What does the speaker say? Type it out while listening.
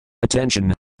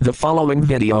Attention! The following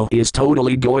video is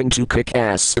totally going to kick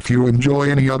ass. If you enjoy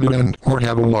any other end or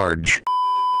have a large,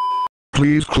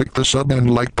 please click the sub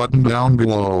and like button down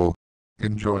below.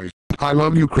 Enjoy. I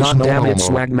love you, Chris. God damn No it,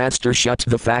 homo. Swagmaster, shut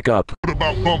the fuck up. What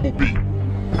about Bumblebee?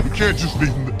 We can't just leave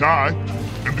him to die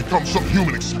and become some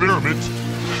human experiment.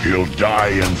 He'll die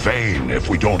in vain if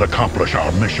we don't accomplish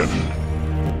our mission.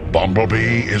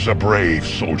 Bumblebee is a brave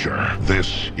soldier.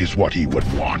 This is what he would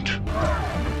want.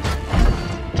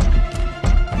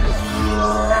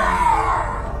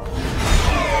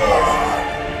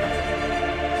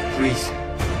 Please.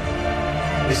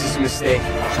 This is a mistake.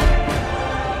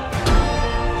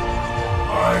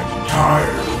 I'm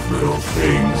tired of little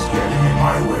things getting in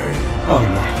my way.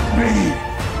 Me!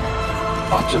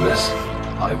 Optimus,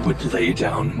 I would lay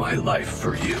down my life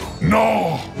for you.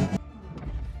 No!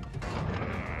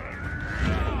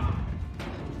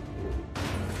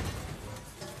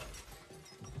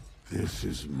 This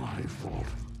is my fault.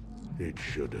 It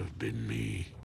should have been me.